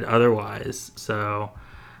vaccinated otherwise. So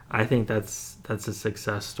I think that's a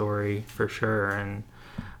success story for sure, and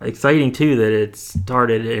exciting too that it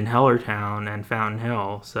started in Hellertown and Fountain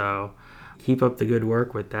Hill. So keep up the good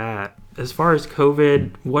work with that. As far as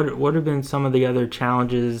COVID, what have been some of the other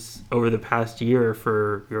challenges over the past year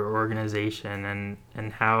for your organization,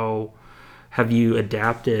 and how have you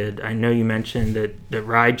adapted? I know you mentioned that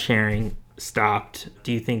ride sharing stopped.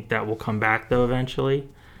 Do you think that will come back though eventually?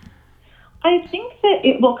 I think that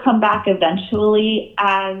it will come back eventually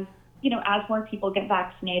as more people get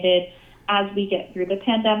vaccinated, as we get through the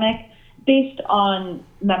pandemic, based on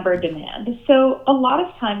member demand. So a lot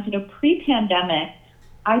of times, pre-pandemic,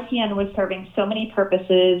 ITN was serving so many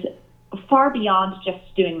purposes far beyond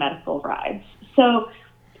just doing medical rides. So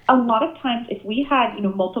a lot of times if we had,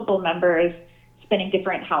 multiple members spanning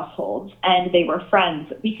different households and they were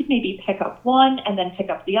friends, we could maybe pick up one and then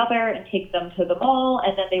pick up the other and take them to the mall,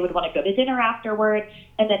 and then they would want to go to dinner afterward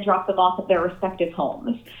and then drop them off at their respective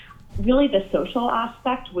homes. Really, the social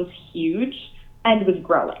aspect was huge and was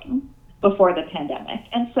growing before the pandemic.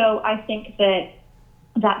 And so I think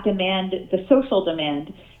that demand, the social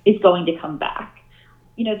demand, is going to come back.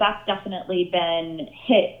 That's definitely been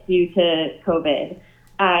hit due to COVID,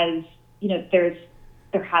 as,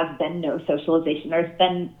 there has been no socialization. There's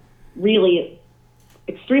been really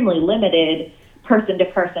extremely limited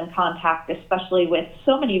person-to-person contact, especially with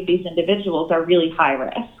so many of these individuals are really high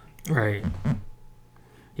risk. Right.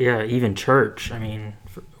 Yeah, even church,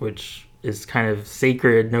 which is kind of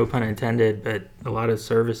sacred, no pun intended, but a lot of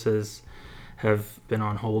services have been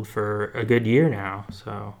on hold for a good year now.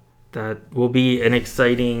 So that will be an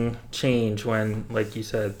exciting change when, like you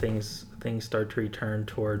said, things start to return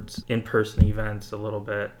towards in-person events a little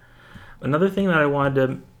bit. Another thing that I wanted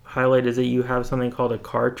to highlight is that you have something called a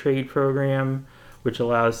car trade program, which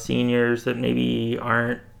allows seniors that maybe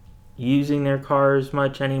aren't using their cars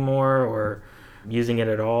much anymore or using it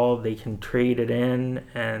at all, they can trade it in,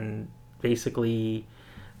 and basically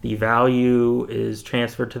the value is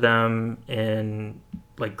transferred to them in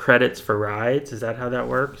like credits for rides. Is that how that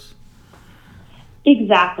works?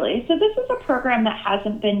 Exactly. So this is a program that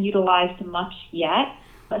hasn't been utilized much yet,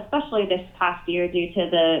 especially this past year due to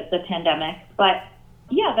the pandemic. But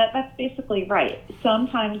yeah, that's basically right.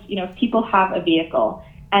 Sometimes, if people have a vehicle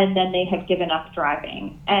and then they have given up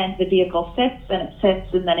driving. And the vehicle sits and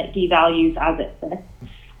then it devalues as it sits.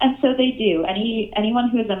 And so they do. Anyone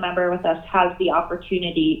who is a member with us has the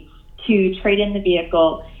opportunity to trade in the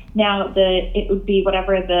vehicle. Now, it would be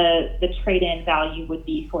whatever the trade-in value would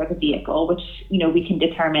be for the vehicle, which, we can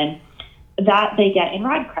determine that they get in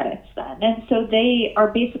ride credits then. And so they are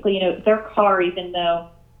basically, their car, even though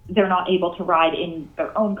they're not able to ride in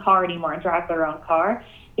their own car anymore and drive their own car,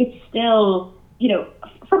 it's still,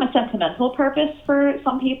 from a sentimental purpose for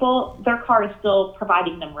some people, their car is still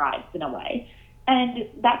providing them rides in a way. And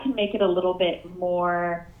that can make it a little bit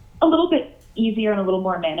easier and a little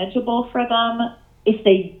more manageable for them if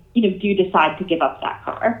they, do decide to give up that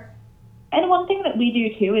car. And one thing that we do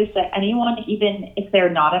too is that anyone, even if they're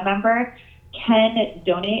not a member, can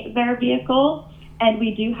donate their vehicle. And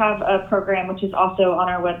we do have a program, which is also on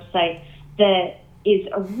our website, that is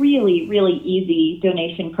a really, really easy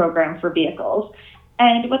donation program for vehicles.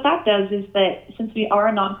 And what that does is that since we are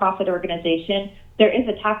a nonprofit organization, there is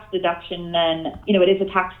a tax deduction then, it is a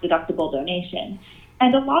tax deductible donation.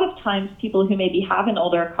 And a lot of times people who maybe have an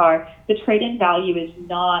older car, the trade-in value is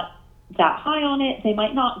not that high on it. They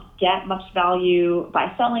might not get much value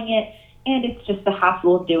by selling it, and it's just the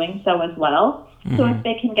hassle of doing so as well. Mm-hmm. So if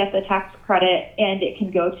they can get the tax credit and it can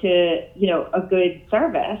go to, a good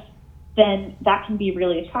service, then that can be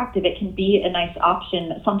really attractive. It can be a nice option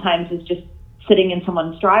that sometimes is just sitting in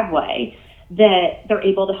someone's driveway that they're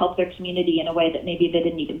able to help their community in a way that maybe they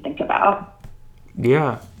didn't even think about.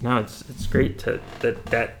 Yeah, no, it's great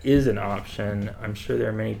that is an option. I'm sure there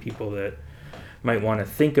are many people that might want to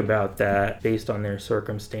think about that based on their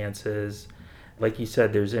circumstances. Like you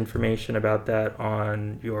said, there's information about that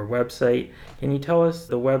on your website. Can you tell us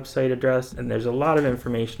the website address? And there's a lot of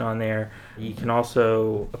information on there. You can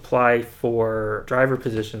also apply for driver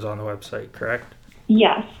positions on the website, correct?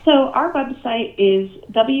 Yes. So our website is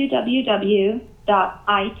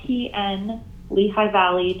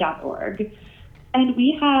www.itnlehighvalley.org. And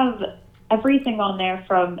we have everything on there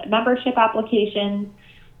from membership applications.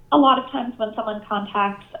 A lot of times when someone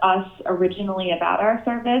contacts us originally about our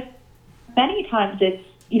service, many times it's,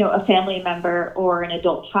 a family member or an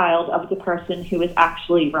adult child of the person who is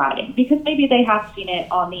actually riding, because maybe they have seen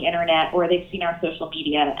it on the internet or they've seen our social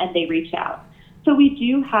media and they reach out. So we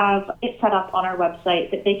do have it set up on our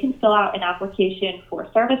website that they can fill out an application for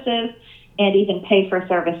services and even pay for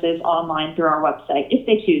services online through our website if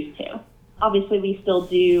they choose to. Obviously, we still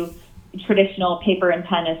do traditional paper and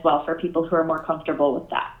pen as well for people who are more comfortable with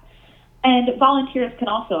that. And volunteers can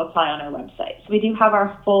also apply on our website. So we do have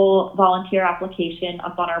our full volunteer application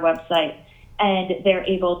up on our website, and they're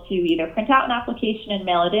able to either print out an application and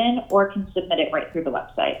mail it in or can submit it right through the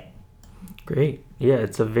website. Great. Yeah,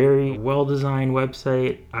 it's a very well-designed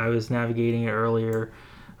website. I was navigating it earlier,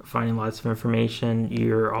 finding lots of information.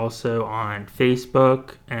 You're also on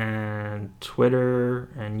Facebook and Twitter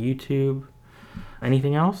and YouTube.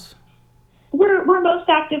 Anything else? We're most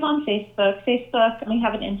active on Facebook. And we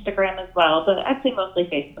have an Instagram as well, but I'd say mostly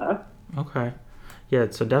Facebook. Okay. Yeah,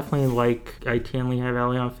 so definitely like ITN Lehigh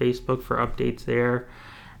Valley on Facebook for updates there.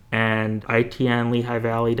 And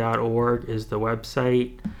itnlehighvalley.org is the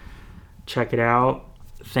website. Check it out.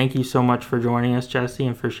 Thank you so much for joining us, Jesse,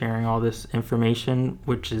 and for sharing all this information,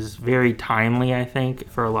 which is very timely, I think,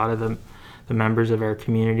 for a lot of the members of our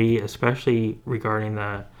community, especially regarding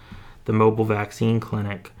the mobile vaccine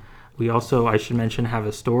clinic. We also, I should mention, have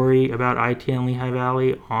a story about ITN Lehigh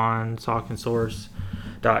Valley on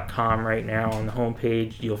SauconSource.com right now. On the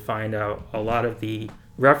homepage, you'll find out a lot of the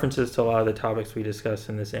references to a lot of the topics we discussed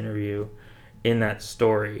in this interview in that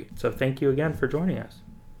story. So thank you again for joining us.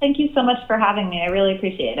 Thank you so much for having me. I really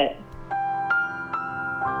appreciate it.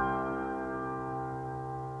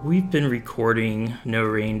 We've been recording No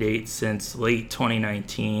Rain Date since late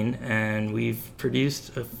 2019, and we've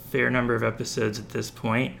produced a fair number of episodes at this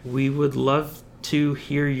point. We would love to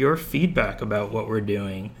hear your feedback about what we're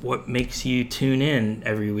doing. What makes you tune in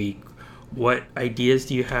every week? What ideas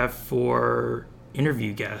do you have for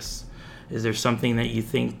interview guests? Is there something that you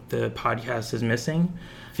think the podcast is missing?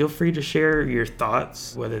 Feel free to share your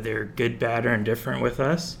thoughts, whether they're good, bad, or indifferent with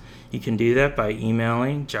us. You can do that by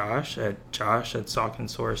emailing josh at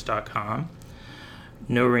sauconsource.com.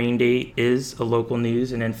 No Rain Date is a local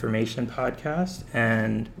news and information podcast,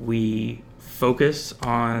 and we focus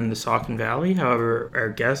on the Saucon Valley. However, our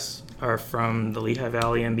guests are from the Lehigh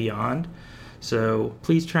Valley and beyond. So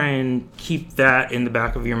please try and keep that in the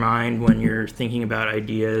back of your mind when you're thinking about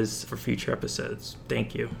ideas for future episodes.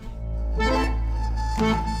 Thank you.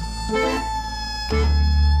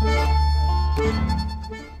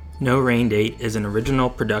 No Rain Date is an original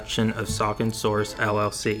production of Saucon Source,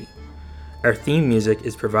 LLC. Our theme music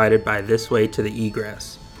is provided by This Way to the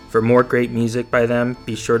Egress. For more great music by them,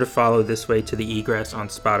 be sure to follow This Way to the Egress on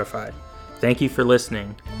Spotify. Thank you for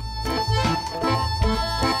listening.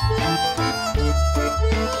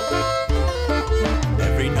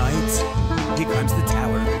 Every night, he climbs the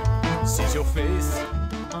tower, sees your face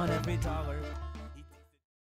on every dollar.